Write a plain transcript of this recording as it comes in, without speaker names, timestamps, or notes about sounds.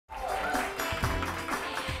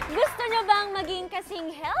bang maging kasing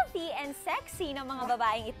healthy and sexy ng mga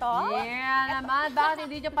babaeng ito? Yeah naman, bakit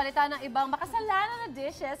hindi nyo palitan ng ibang makasalanan na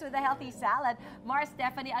dishes with a healthy salad? Mars,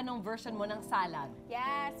 Stephanie, anong version mo ng salad?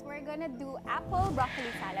 Yes, we're gonna do apple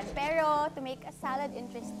broccoli salad. Pero to make a salad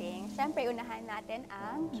interesting, syempre unahan natin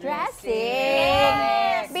ang dressing.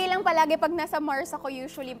 Yes! Bilang palagi pag nasa Mars ako,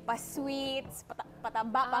 usually pa-sweets,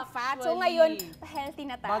 pataba, pa-fat. So ngayon, healthy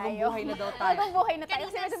na tayo. Bagong buhay na daw tayo. Bagong buhay na tayo.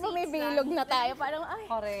 Kasi Kanina medyo may bilog na tayo. Parang, ay,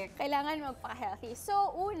 Correct. kailangan magpa-healthy. So,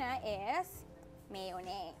 una is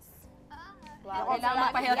mayonnaise. Wow, kailangan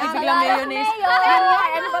magpa-healthy Yeah, biglang yeah, mayonnaise. mayo.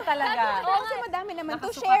 Ano ba talaga? Oo, kasi madami naman to.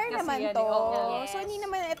 Nakasukat Share kasi naman yan, to. oo. So, hindi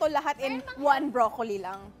naman ito lahat in one broccoli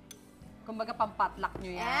lang. Kumbaga pampatlock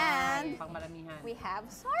nyo yan. And Pang maramihan. we have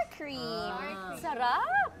sour cream.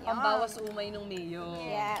 Sarap! Pambawas umay ng mayo.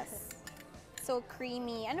 Yes. So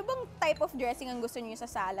creamy. Ano bang type of dressing ang gusto niyo sa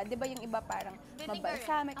salad? 'Di ba yung iba parang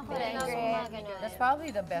balsamic vinaigrette? That's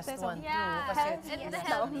probably the best This one one. too. Kasi Healthy It's as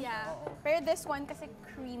healthy, well. Pero this one kasi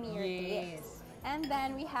creamier to it. Yes. And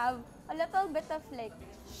then we have a little bit of like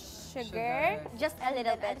sugar. Just a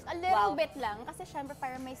little bit. Just a little bit lang kasi syempre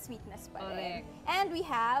para may sweetness pa rin. Correct. And we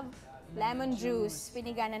have lemon juice.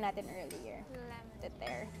 Piniganan natin earlier. Put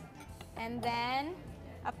there. And then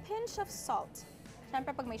a pinch of salt.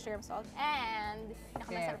 Siyempre pag may shrimp salt. And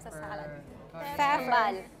pinakamasarap sa salad.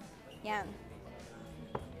 Pepper. Yan.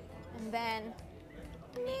 And then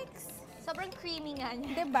mix. Sobrang creamy nga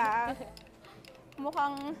niya. Diba?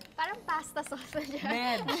 Mukhang Parang pasta sauce na siya.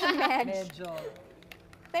 Medyo.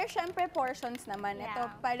 pero syempre portions naman. Yeah. Ito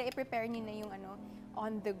para i-prepare niyo na yung ano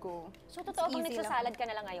on the go. So, totoo bang Easy lang. nagsasalad ka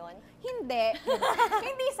na lang ngayon? Hindi.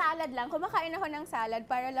 Hindi salad lang. Kumakain ako ng salad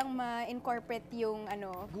para lang ma-incorporate yung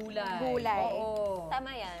ano, gulay. Oo.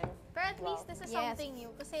 Tama yan. Pero at least this is Yes. something new.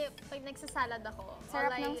 Kasi pag nagsasalad ako,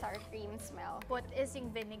 Sarap all ng I sour cream smell. put is yung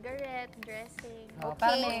vinaigrette, dressing. Oh, Okay.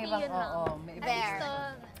 parang may ibang, Yun lang. oo, may At ibang.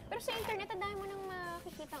 least, Pero sa internet, ang dami mo nang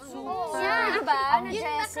makikita ang Super. Yeah, diba? Ang Na yun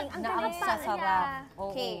dressing. Ang Na ang galing. sasarap. Oo.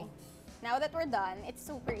 Okay. Now that we're done, it's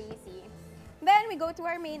super easy. Then we go to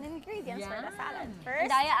our main ingredients for the salad. Ang First,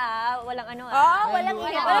 daya walang ano oh, walang Wala.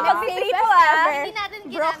 init. Walang My pagpiprito, favorite ever. Hindi natin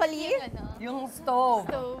ginamit Broccoli. yung ano, Yung stove.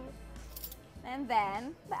 stove. And then,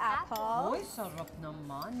 the apple. Uy, sarap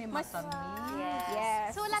naman. May Mas- matamis.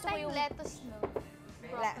 Yes. So wala Gusto ko tayong yung- lettuce, no?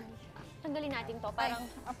 Broccoli. Tanggalin natin to. Ay, Parang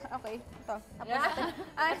okay. Ito. Tapos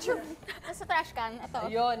ito. Nasa trash can. Ito.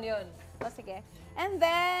 Yun. O, sige. And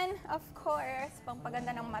then, of course,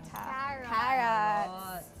 pangpaganda ng mata. Carrots.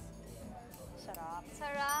 Carrots. sarap.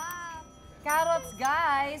 Sarap! Carrots,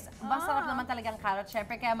 guys! Masarap naman talagang carrots.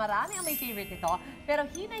 Siyempre, kaya marami ang may favorite ito. Pero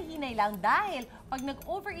hinay-hinay lang dahil pag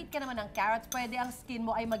nag-overeat ka naman ng carrots, pwede ang skin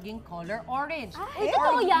mo ay maging color orange. Ay,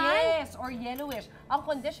 totoo yan? Yes, or yellowish. Ang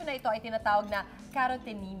condition na ito ay tinatawag na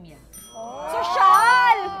carotenemia.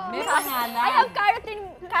 Social! May pangalan. I have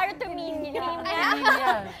carotenemia.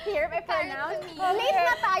 Anemia. Here, I pronounce. Late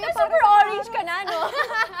na tayo. Super orange ka na, no?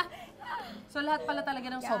 So lahat pala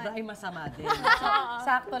talaga ng sobra ay masama din. So,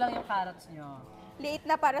 sakto lang yung carrots nyo. Late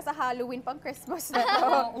na para sa Halloween pang Christmas na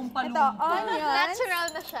to. Umpalumpa. Ito, onions. Natural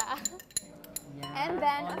na siya. Yan, And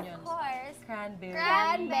then, onions. of course, Cranberry.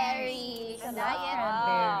 cranberries. Diet.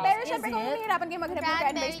 Cranberries. Pero Is syempre, kung it? mahirapan kayo maghanap ng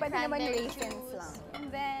cranberries, pwede naman Cranberry raisins juice. lang. And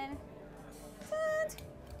then,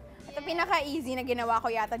 ito pinaka-easy na ginawa ko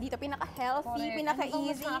yata dito. Pinaka-healthy, Correct.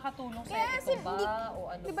 pinaka-easy. Ano bang mas nakakatulong sa'yo? Kaya Ito ba? O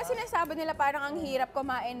ano Di ba ba? sinasabi nila parang ang hirap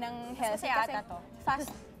kumain ng healthy kasi kasi ata to.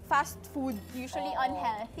 fast food, usually Oo.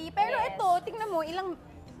 unhealthy. Pero Yes. ito, tingnan mo, ilang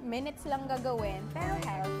minutes lang gagawin, pero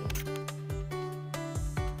healthy.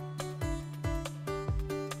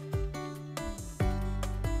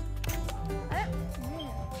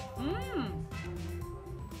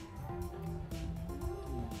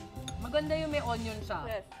 Maganda yung may onion siya.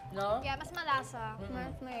 Yes. No? Yeah, mas malasa.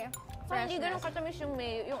 Mas may Parang hindi ganun katamis yung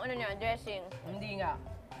may, yung ano niya, dressing. Hindi nga.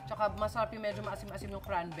 Tsaka masarap yung medyo maasim-asim yung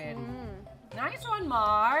cranberry. Nice one,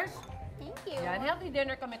 Mars! Thank you. Yan, healthy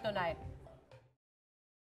dinner kami tonight.